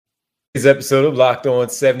This episode of Locked On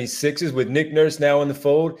 76ers with Nick Nurse now in the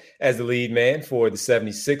fold as the lead man for the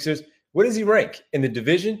 76ers. Where does he rank in the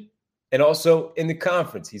division and also in the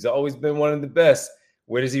conference? He's always been one of the best.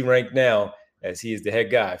 Where does he rank now as he is the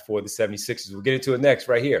head guy for the 76ers? We'll get into it next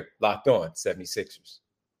right here, Locked On 76ers.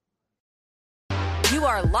 You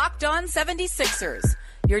are Locked On 76ers,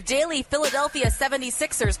 your daily Philadelphia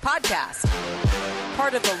 76ers podcast.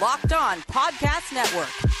 Part of the Locked On Podcast Network,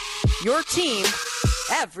 your team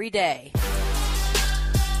every day.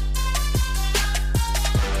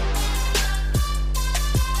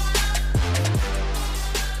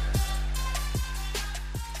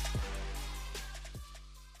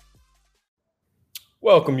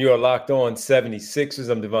 Welcome. You are Locked On 76ers.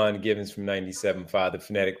 I'm Devon Givens from 97.5 The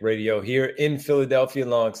Fanatic Radio here in Philadelphia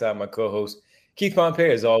alongside my co-host Keith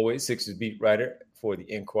Pompey, as always, Sixers beat writer for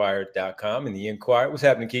the Inquirer.com and the Inquirer. What's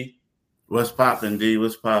happening, Keith? What's popping, D?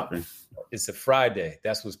 What's popping? It's a Friday.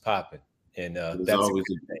 That's what's popping. And that's always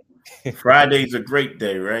a day. Friday's a great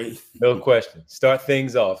day, right? No question. Start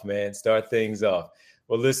things off, man. Start things off.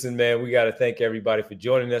 Well, listen, man, we got to thank everybody for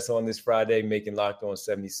joining us on this Friday, making Locked On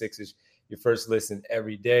 76ers your first listen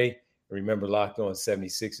every day. And remember, Locked On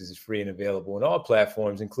 76ers is free and available on all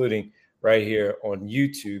platforms, including right here on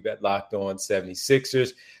YouTube at Locked On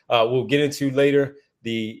 76ers. We'll get into later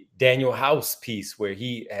the Daniel House piece where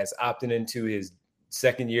he has opted into his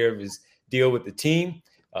second year of his deal with the team.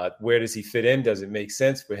 Where does he fit in? Does it make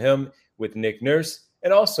sense for him with Nick Nurse?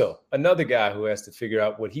 And also another guy who has to figure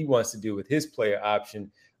out what he wants to do with his player option,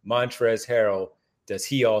 Montrezl Harrell. Does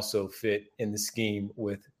he also fit in the scheme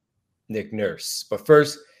with Nick Nurse? But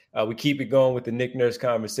first, we keep it going with the Nick Nurse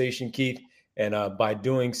conversation, Keith. And by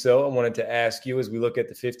doing so, I wanted to ask you, as we look at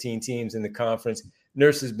the 15 teams in the conference,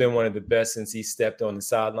 Nurse has been one of the best since he stepped on the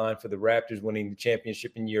sideline for the Raptors, winning the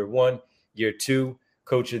championship in year one, year two,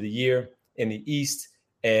 coach of the year in the East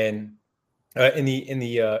and in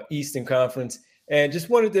the Eastern Conference. And just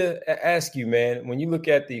wanted to ask you, man, when you look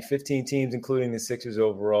at the 15 teams, including the Sixers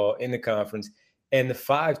overall in the conference, and the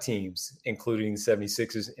 5 teams, including the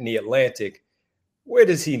 76ers in the Atlantic, where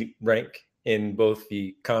does he rank in both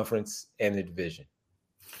the conference and the division?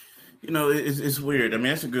 You know, it's weird. I mean,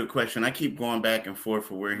 that's a good question. I keep going back and forth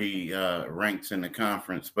for where he ranks in the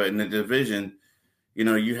conference. But in the division, you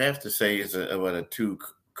know, you have to say it's a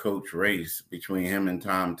two-coach race between him and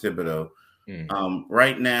Tom Thibodeau.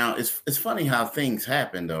 Right now, it's funny how things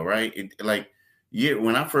happen, though, right?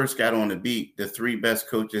 When I first got on the beat, the 3 best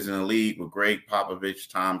coaches in the league were Greg Popovich,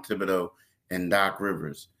 Tom Thibodeau, and Doc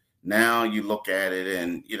Rivers. Now you look at it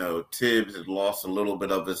and, you know, Tibbs has lost a little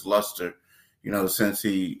bit of his luster, you know, since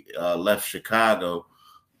he left Chicago.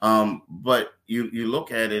 But you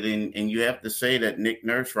look at it and you have to say that Nick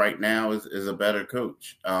Nurse right now is a better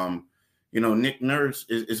coach. You know, Nick Nurse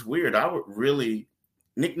is weird.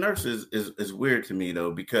 Nick Nurse is weird to me,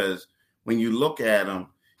 though, because when you look at him,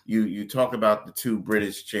 you talk about the 2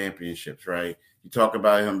 British championships, right? You talk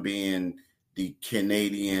about him being the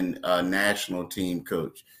Canadian national team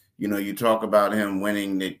coach. You know, you talk about him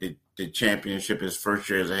winning the championship his first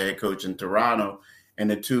year as a head coach in Toronto and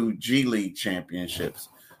the 2 G League championships.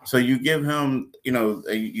 So you give him, you know,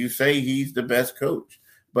 you say he's the best coach,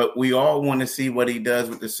 but we all want to see what he does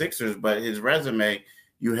with the Sixers. But his resume,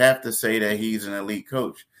 you have to say that he's an elite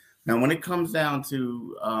coach. Now, when it comes down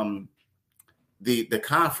to the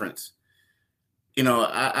conference, you know,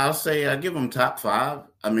 I'll say I give him top 5.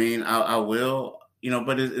 I mean, I will. You know,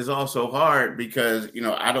 but it's also hard because, you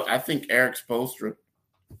know, I think Eric Spoelstra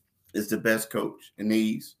is the best coach in the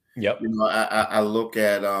East. Yep. You know, I look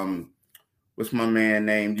at what's my man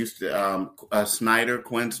name? Snyder.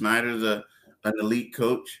 Quinn Snyder's an elite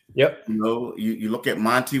coach. Yep. You know, you look at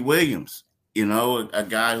Monty Williams, you know, a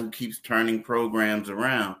guy who keeps turning programs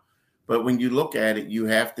around. But when you look at it, you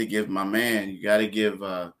have to give you got to give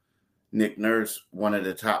Nick Nurse one of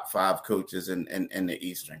the top 5 coaches in the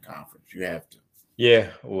Eastern Conference. You have to. Yeah,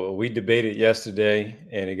 well, we debated yesterday,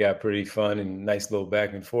 and it got pretty fun and nice little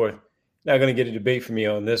back and forth. Not going to get a debate from me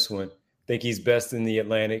on this one. I think he's best in the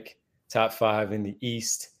Atlantic, top 5 in the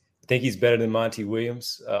East. I think he's better than Monty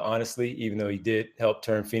Williams, honestly, even though he did help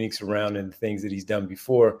turn Phoenix around and the things that he's done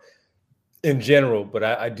before in general. But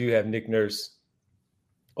I do have Nick Nurse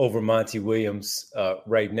over Monty Williams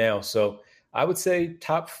right now. So I would say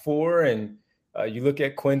top 4. And you look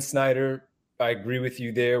at Quinn Snyder, I agree with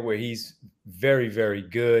you there where he's very, very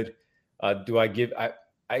good.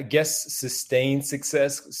 I guess sustained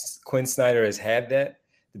success. Quinn Snyder has had that.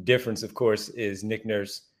 The difference, of course, is Nick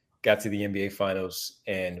Nurse got to the NBA Finals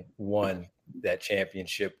and won that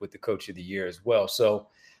championship with the Coach of the Year as well. So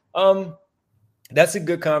that's a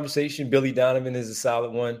good conversation. Billy Donovan is a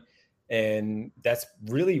solid one. And that's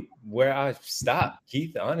really where I stop,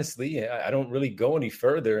 Keith. Honestly, I don't really go any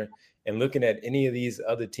further and looking at any of these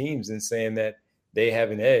other teams and saying that they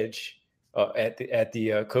have an edge at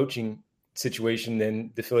the coaching situation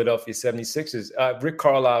than the Philadelphia 76ers. Rick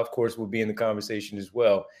Carlisle, of course, will be in the conversation as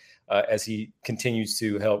well as he continues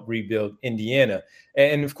to help rebuild Indiana.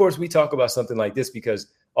 And of course, we talk about something like this because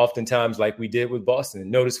oftentimes, like we did with Boston,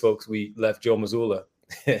 and notice, folks, we left Joe Mazzulla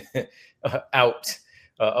out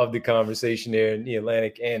of the conversation there in the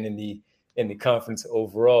Atlantic and in the conference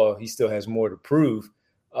overall. He still has more to prove.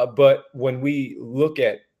 But when we look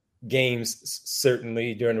at games,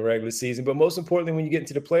 certainly during the regular season, but most importantly, when you get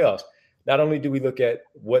into the playoffs, not only do we look at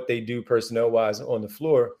what they do personnel-wise on the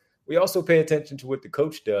floor, we also pay attention to what the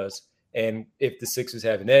coach does and if the Sixers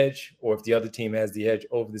have an edge or if the other team has the edge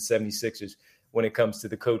over the 76ers when it comes to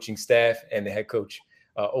the coaching staff and the head coach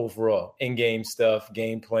overall. In-game stuff,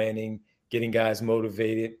 game planning, getting guys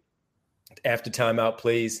motivated, after timeout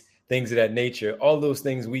plays, things of that nature. All those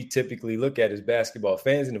things we typically look at as basketball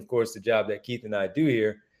fans, and of course the job that Keith and I do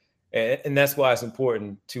here. And that's why it's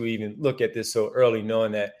important to even look at this so early,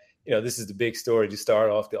 knowing that, this is the big story to start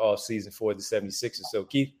off the offseason for the 76ers. So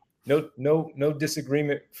Keith, no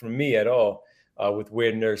disagreement from me at all with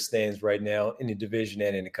where Nurse stands right now in the division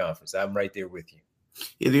and in the conference. I'm right there with you.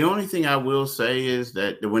 Yeah, the only thing I will say is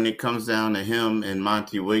that when it comes down to him and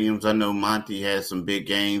Monty Williams, I know Monty has some big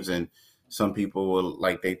games and some people will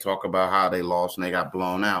they talk about how they lost and they got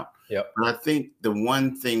blown out. Yep. But I think the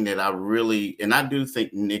one thing that and I do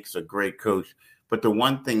think Nick's a great coach, but the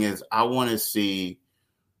one thing is I want to see,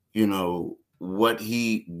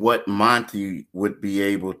 what Monty would be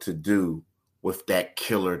able to do with that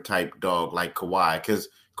killer type dog like Kawhi, because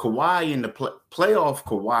Kawhi in the playoff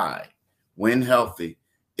Kawhi, when healthy,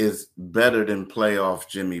 is better than playoff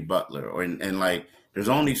Jimmy Butler. And there's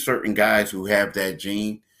only certain guys who have that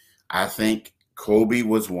gene. I think Kobe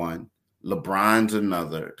was one. LeBron's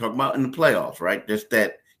another. Talking about in the playoffs, right? Just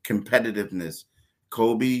that competitiveness.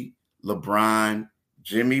 Kobe, LeBron,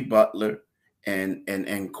 Jimmy Butler, and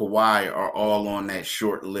Kawhi are all on that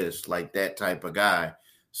short list, like that type of guy.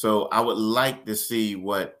 So I would like to see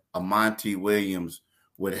what a Monty Williams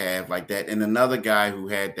would have like that. And another guy who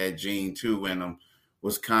had that gene too in him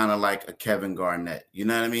was kind of like a Kevin Garnett. You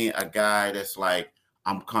know what I mean? A guy that's like,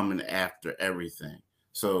 I'm coming after everything.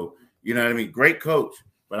 So, you know what I mean? Great coach.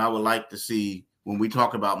 But I would like to see, when we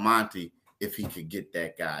talk about Monty, if he could get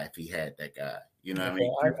that guy, if he had that guy. You know what I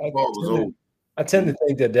mean? I tend to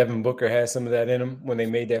think that Devin Booker has some of that in him when they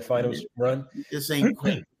made that finals run. This ain't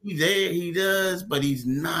quite. He's there, he does, but he's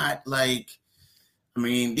not he's I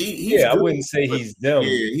good, wouldn't say he's them. Yeah,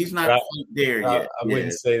 he's not quite there yet. I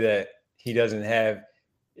wouldn't say that he doesn't have,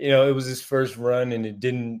 it was his first run and it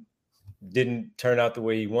didn't turn out the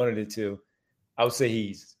way he wanted it to. I would say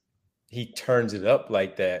he turns it up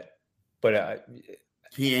like that, but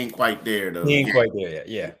he ain't quite there though. He ain't quite there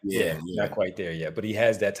yet. Yeah, not quite there yet. But he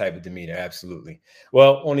has that type of demeanor, absolutely.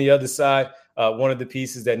 Well, on the other side, one of the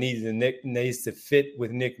pieces that needs to fit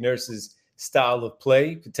with Nick Nurse's style of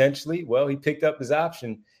play, potentially, well, he picked up his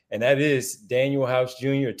option, and that is Daniel House Jr.,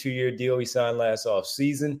 a 2-year deal he signed last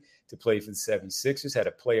offseason to play for the 76ers, had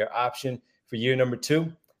a player option for year number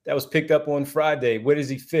 2. That was picked up on Friday. Where does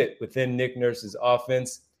he fit within Nick Nurse's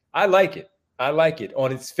offense? I like it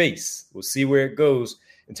on its face. We'll see where it goes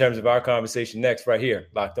in terms of our conversation next, right here,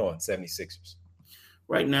 Locked On 76ers.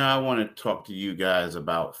 Right now, I want to talk to you guys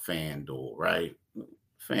about FanDuel, right?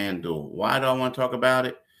 FanDuel. Why do I want to talk about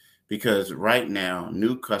it? Because right now,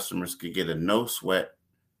 new customers could get a no-sweat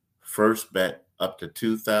first bet up to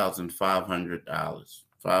 $2,500.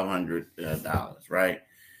 $500, right?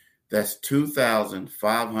 That's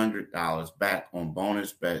 $2,500 back on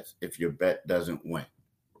bonus bets if your bet doesn't win,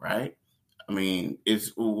 right?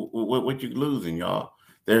 It's what you losing, y'all.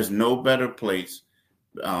 There's no better place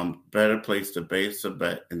to base a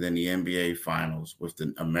bet than the NBA Finals with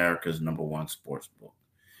America's #1 sports book.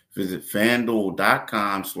 Visit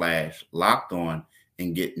FanDuel.com/lockedon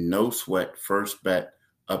and get no sweat first bet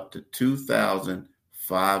up to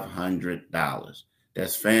 $2,500.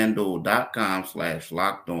 That's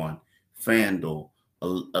FanDuel.com/lockedon. FanDuel,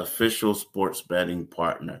 official sports betting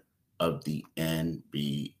partner of the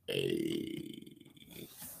NBA.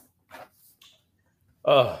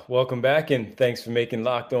 Welcome back, and thanks for making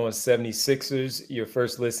Locked On 76ers your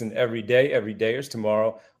first listen every day. Every dayers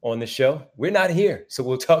tomorrow on the show. We're not here, so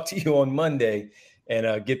we'll talk to you on Monday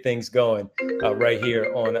and get things going right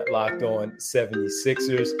here on Locked On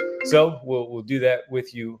 76ers. So we'll do that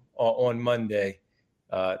with you on Monday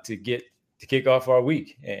to kick off our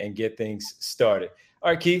week and get things started. All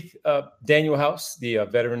right, Keith, Daniel House, the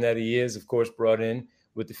veteran that he is, of course, brought in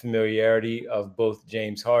with the familiarity of both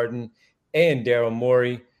James Harden and Daryl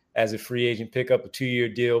Morey as a free agent pickup, a 2-year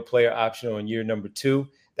deal, player option on year number 2.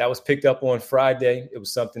 That was picked up on Friday. It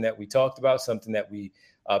was something that we talked about, something that we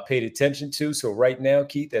paid attention to. So right now,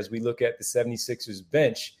 Keith, as we look at the 76ers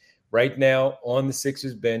bench, right now on the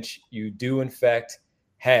Sixers bench, you do in fact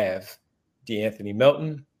have DeAnthony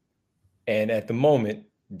Melton and at the moment,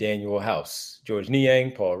 Daniel House, George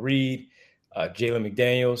Niang, Paul Reed, Jalen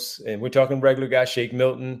McDaniels, and we're talking regular guys, Shake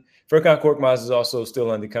Milton. Furkan Korkmaz is also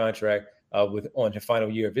still under contract on the final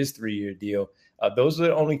year of his 3-year deal. Those are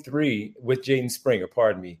the only 3 with Jaden Springer,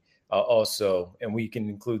 also. And we can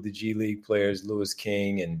include the G League players, Lewis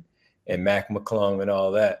King and Mac McClung and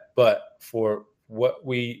all that. But for what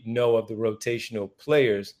we know of the rotational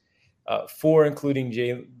players, 4 including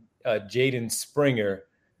Jaden Springer,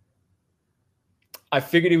 I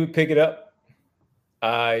figured he would pick it up.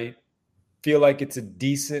 I feel like it's a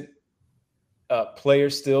decent player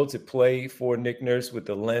still to play for Nick Nurse with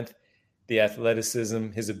the length, the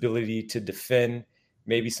athleticism, his ability to defend,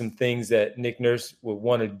 maybe some things that Nick Nurse would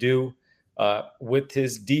want to do with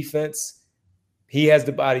his defense. He has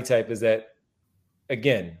the body type as that,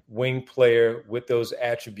 again, wing player with those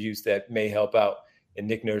attributes that may help out in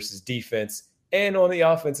Nick Nurse's defense. And on the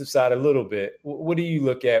offensive side a little bit, what do you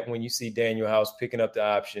look at when you see Daniel House picking up the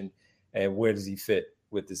option, and where does he fit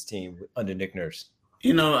with this team under Nick Nurse?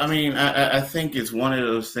 I think it's one of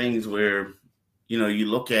those things where, you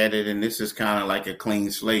look at it and this is kind of like a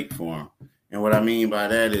clean slate for him. And what I mean by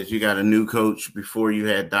that is you got a new coach before you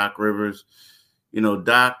had Doc Rivers.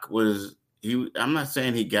 Doc I'm not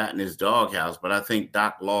saying he got in his doghouse, but I think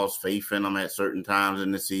Doc lost faith in him at certain times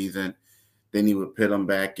in the season. Then he would put him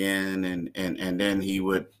back in and then he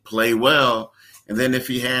would play well. And then if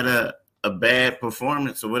he had a bad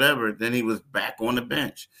performance or whatever, then he was back on the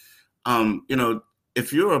bench.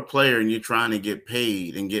 If you're a player and you're trying to get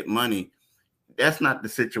paid and get money, that's not the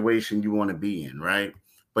situation you want to be in, right?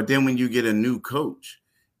 But then when you get a new coach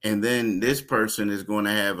and then this person is going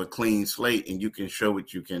to have a clean slate and you can show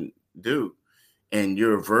what you can do and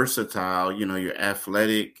you're versatile, you're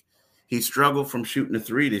athletic. He struggled from shooting a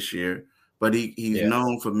 3 this year, but he's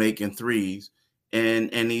known for making threes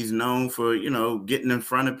and he's known for, getting in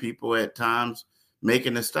front of people at times,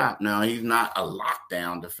 making a stop. Now, he's not a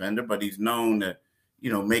lockdown defender, but he's known to,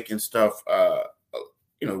 making stuff,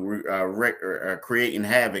 creating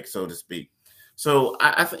havoc, so to speak. So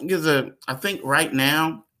I think right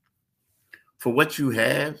now for what you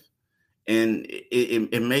have, and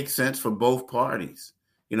it makes sense for both parties.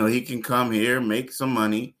 He can come here, make some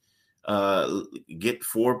money, get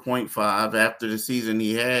 4.5 after the season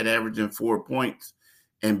he had, averaging 4 points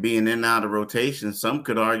and being in and out of rotation. Some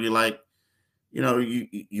could argue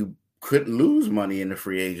you couldn't lose money in the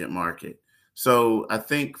free agent market. So I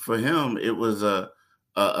think for him, it was a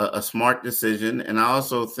smart decision. And I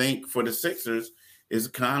also think for the Sixers, it's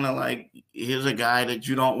kind of like, here's a guy that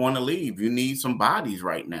you don't want to leave. You need some bodies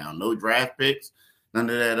right now. No draft picks, none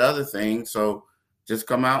of that other thing. So just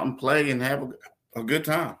come out and play and have a good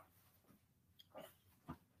time.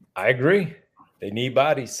 I agree. They need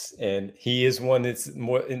bodies, and he is one that's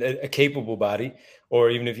more a capable body, or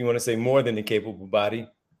even if you want to say more than a capable body,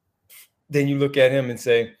 then you look at him and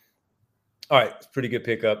say, all right, it's a pretty good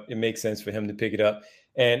pickup. It makes sense for him to pick it up.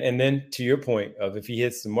 And then to your point of if he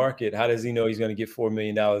hits the market, how does he know he's going to get $4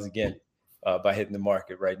 million again by hitting the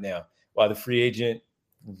market right now? While the free agent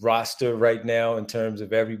roster right now in terms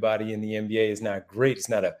of everybody in the NBA is not great, it's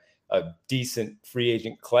not a decent free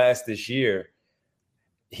agent class this year,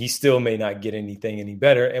 he still may not get anything any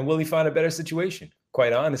better. And will he find a better situation,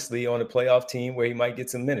 quite honestly, on a playoff team where he might get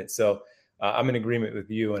some minutes? So I'm in agreement with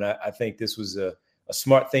you. And I think this was a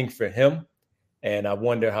smart thing for him. And I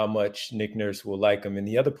wonder how much Nick Nurse will like him. And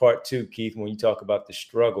the other part too, Keith, when you talk about the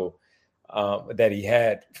struggle that he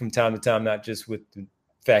had from time to time, not just with the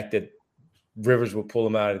fact that Rivers will pull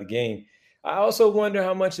him out of the game. I also wonder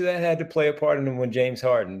how much of that had to play a part in him when James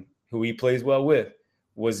Harden, who he plays well with,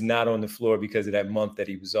 was not on the floor because of that month that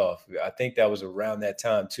he was off. I think that was around that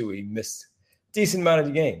time too. He missed a decent amount of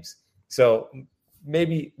the games. So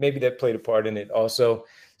maybe that played a part in it also.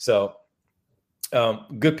 So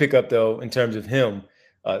good pickup though, in terms of him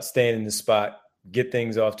staying in the spot, get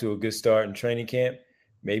things off to a good start in training camp.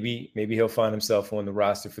 Maybe he'll find himself on the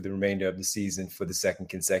roster for the remainder of the season for the second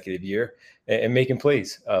consecutive year and making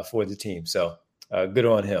plays for the team. So good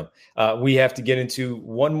on him. We have to get into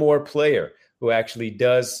one more player who actually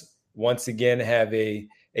does once again have a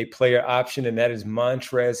player option, and that is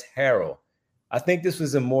Montrezl Harrell. I think this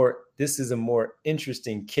is a more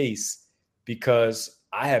interesting case because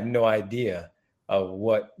I have no idea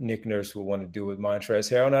what Nick Nurse would want to do with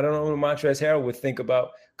Montrezl Harrell. And I don't know what Montrezl Harrell would think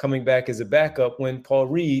about coming back as a backup when Paul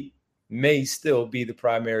Reed may still be the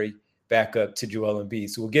primary backup to Joel Embiid.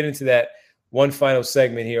 So we'll get into that one final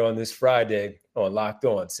segment here on this Friday on Locked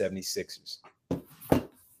On 76ers.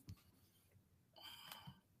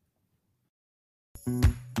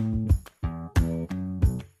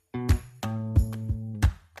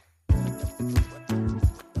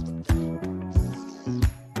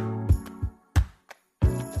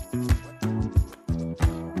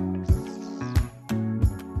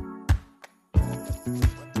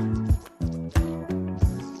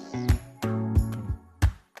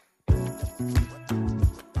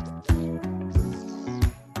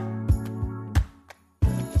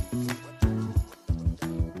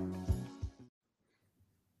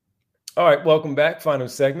 All right, welcome back. Final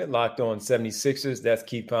segment, Locked On 76ers. That's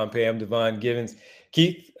Keith Pompey. I'm Devon Givens.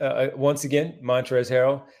 Keith, once again,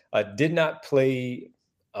 Montrezl Harrell did not play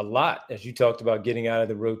a lot, as you talked about getting out of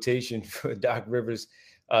the rotation for Doc Rivers'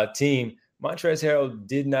 team. Montrezl Harrell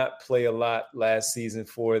did not play a lot last season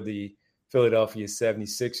for the Philadelphia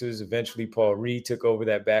 76ers. Eventually, Paul Reed took over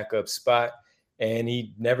that backup spot, and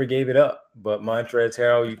he never gave it up. But Montrezl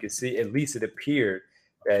Harrell, you could see, at least it appeared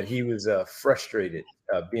that he was frustrated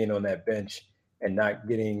being on that bench and not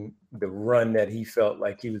getting the run that he felt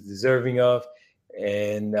like he was deserving of.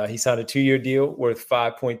 And he signed a 2-year deal worth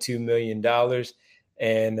 $5.2 million.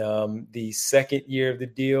 And the second year of the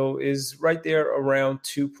deal is right there around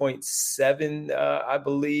 2.7, I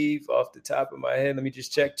believe, off the top of my head. Let me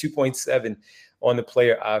just check. 2.7 on the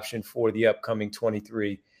player option for the upcoming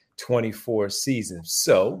 23-24 season.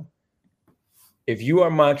 So if you are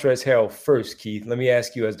Montrezl Harrell first, Keith, let me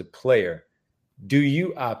ask you as the player, do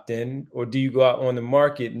you opt in or do you go out on the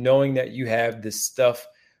market knowing that you have this stuff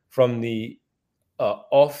from the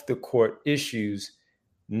off the court issues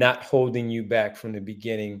not holding you back from the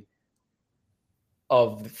beginning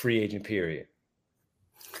of the free agent period?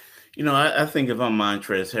 You know, I think if I'm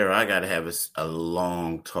Montrezl Harrell, I got to have a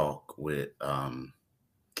long talk with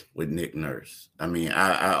Nick Nurse. I mean,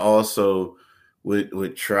 I also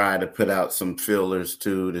would try to put out some feelers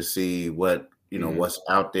too to see what, what's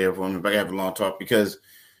out there for him. If I have a long talk, because,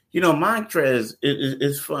 Montrezl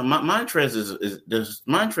is fun.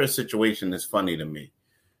 Montrezl situation is funny to me.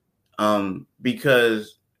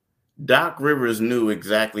 Because Doc Rivers knew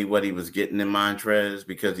exactly what he was getting in Montrezl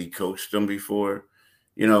because he coached him before.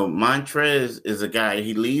 Montrezl is a guy,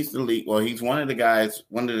 he leads the league. Well, he's one of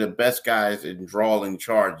the best guys in drawing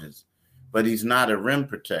charges, but he's not a rim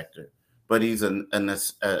protector, but he's an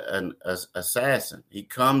assassin. He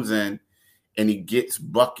comes in and he gets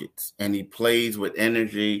buckets and he plays with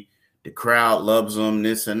energy. The crowd loves him,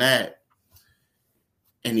 this and that.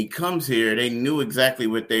 And he comes here, they knew exactly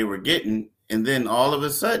what they were getting. And then all of a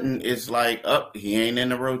sudden it's like, he ain't in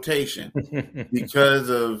the rotation because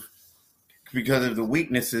of the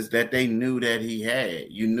weaknesses that they knew that he had.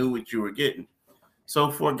 You knew what you were getting.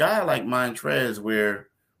 So for a guy like Montrezl, where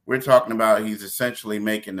we're talking about he's essentially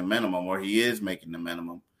making the minimum, or he is making the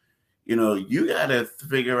minimum, you got to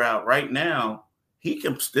figure out right now, he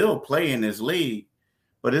can still play in this league,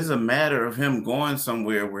 but it's a matter of him going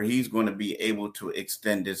somewhere where he's going to be able to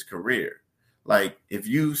extend his career. Like if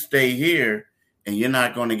you stay here and you're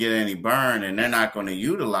not going to get any burn and they're not going to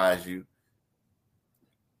utilize you,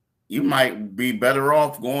 you might be better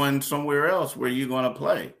off going somewhere else where you're going to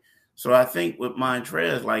play. So I think with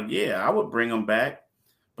Montrezl, I would bring him back.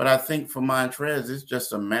 But I think for Montrezl, it's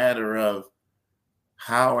just a matter of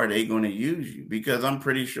how are they going to use you? Because I'm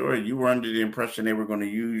pretty sure you were under the impression they were going to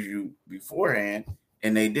use you beforehand,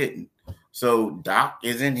 and they didn't. So Doc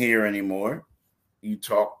isn't here anymore. You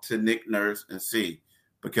talk to Nick Nurse and see.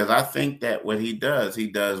 Because I think that what he does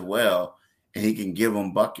well, and he can give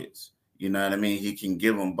them buckets. You know what I mean? He can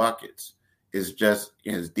give them buckets. It's just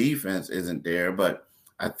his defense isn't there, but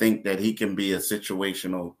I think that he can be a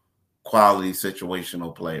quality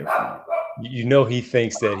situational player for him. He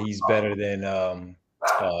thinks that he's better than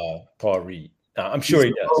Paul Reed. I'm sure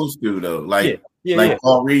he does. Supposed to, though.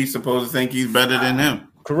 Paul Reed's supposed to think he's better than him.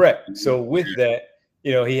 Correct. So with that,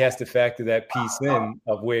 he has to factor that piece in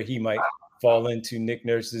of where he might fall into Nick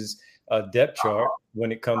Nurse's depth chart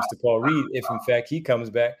when it comes to Paul Reed, if in fact he comes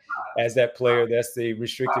back as that player that's the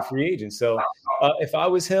restricted free agent. So if I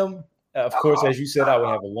was him, of course, as you said, I would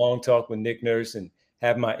have a long talk with Nick Nurse and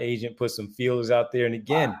have my agent put some feelers out there. And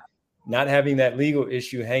again, not having that legal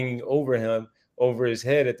issue hanging over his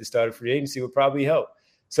head at the start of free agency would probably help.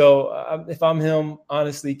 So if I'm him,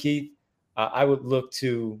 honestly, Keith, I would look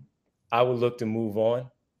to move on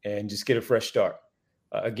and just get a fresh start.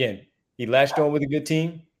 Again, he latched on with a good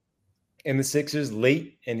team. in the Sixers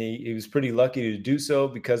late, and he was pretty lucky to do so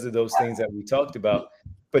because of those things that we talked about.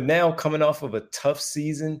 But now coming off of a tough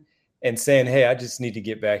season and saying, hey, I just need to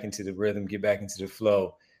get back into the rhythm, get back into the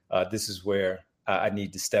flow. This is where I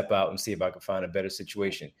need to step out and see if I can find a better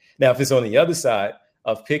situation. Now, if it's on the other side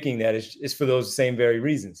of picking that, it's for those same very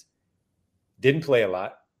reasons. Didn't play a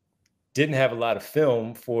lot, didn't have a lot of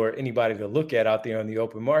film for anybody to look at out there on the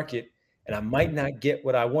open market. And I might not get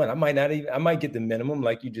what I want. I might get the minimum,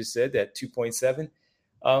 like you just said, that 2.7.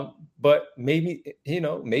 But maybe,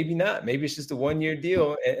 maybe not. Maybe it's just a 1-year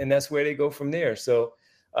deal, and that's where they go from there. So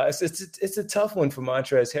it's a tough one for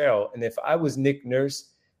Montrezl Harrell. And if I was Nick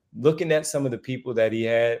Nurse, looking at some of the people that he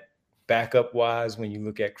had backup-wise, when you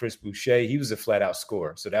look at Chris Boucher, he was a flat-out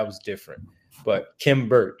scorer, so that was different. But Khem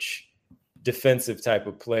Birch, defensive type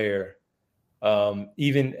of player,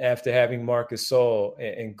 even after having Marc Gasol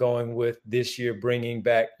and going with this year bringing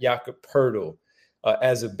back Jakob Poeltl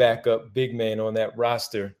as a backup big man on that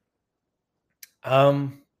roster.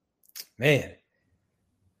 Man,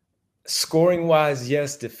 scoring wise,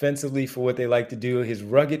 yes. Defensively, for what they like to do, his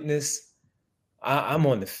ruggedness, I'm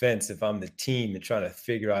on the fence if I'm the team and trying to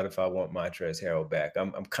figure out if I want Montrezl Harrell back.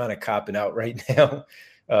 I'm kind of copping out right now,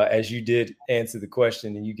 as you did answer the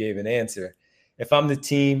question and you gave an answer. If I'm the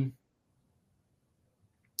team,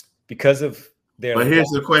 because of their. But here's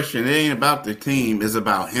the question: it ain't about the team; it's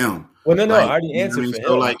about him. Well, no, I already answered for him.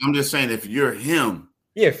 So, I'm just saying, if you're him,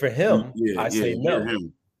 for him, I say no.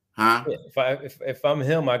 Him. Huh? Yeah, if I'm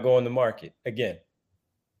him, I go on the market again.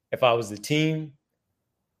 If I was the team,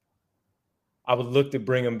 I would look to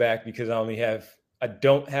bring him back because I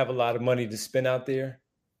don't have a lot of money to spend out there.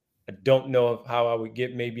 I don't know how I would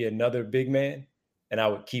get maybe another big man, and I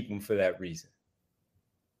would keep him for that reason.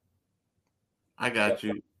 I got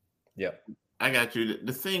you. Yeah. I got you.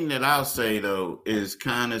 The thing that I'll say, though, is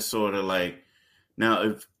kind of sort of like, now,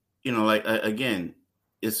 if, again,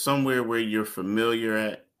 it's somewhere where you're familiar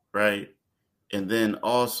at, right? And then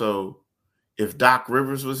also, if Doc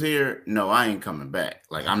Rivers was here, no, I ain't coming back.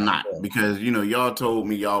 I'm not, because, y'all told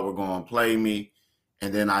me y'all were going to play me,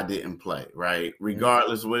 and then I didn't play, right?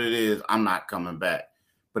 Regardless of what it is, I'm not coming back.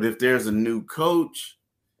 But if there's a new coach,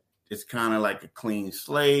 it's kind of like a clean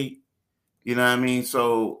slate. You know what I mean?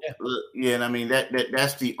 So, I mean,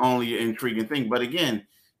 that's the only intriguing thing. But again,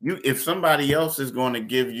 if somebody else is going to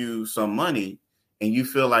give you some money and you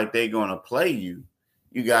feel like they're going to play you,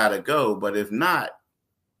 you got to go. But if not,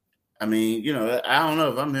 I mean, I don't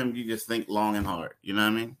know. If I'm him, you just think long and hard. You know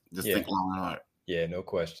what I mean? Think long and hard. Yeah, no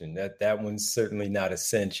question. That one's certainly not a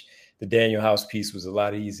cinch. The Daniel House piece was a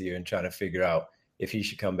lot easier in trying to figure out if he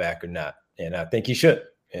should come back or not. And I think he should.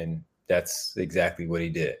 And that's exactly what he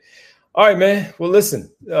did. All right, man. Well,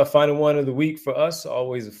 listen, final one of the week for us,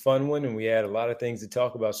 always a fun one. And we had a lot of things to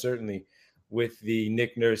talk about, certainly with the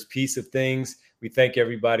Nick Nurse piece of things. We thank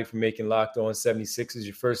everybody for making Locked On 76ers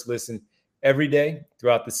your first listen every day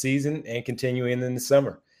throughout the season and continuing in the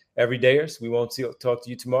summer. Everydayers, we won't talk to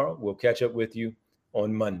you tomorrow. We'll catch up with you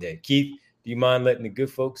on Monday. Keith, do you mind letting the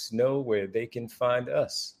good folks know where they can find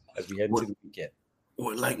us as we head into the weekend?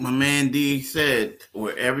 Well, like my man D said,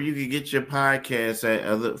 wherever you can get your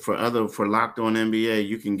podcast for Locked On NBA,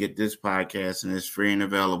 you can get this podcast, and it's free and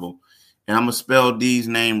available. And I'm gonna spell D's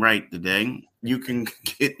name right today. You can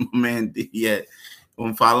get my man D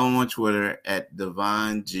follow him on Twitter at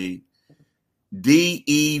Devon G,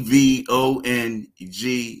 DEVONG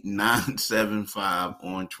 975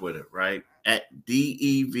 on Twitter, right? At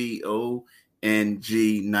DEVONG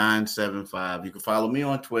 975. You can follow me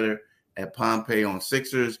on Twitter at Pompey on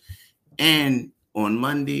Sixers. And on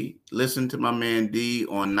Monday, listen to my man D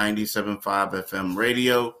on 97.5 FM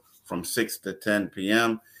radio from 6 to 10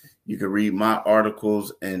 p.m. You can read my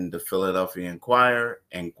articles in the Philadelphia Inquirer,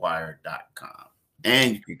 Inquirer.com.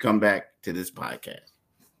 And you can come back to this podcast.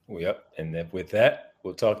 Yep. And then with that,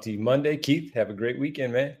 we'll talk to you Monday. Keith, have a great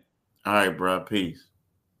weekend, man. All right, bro. Peace.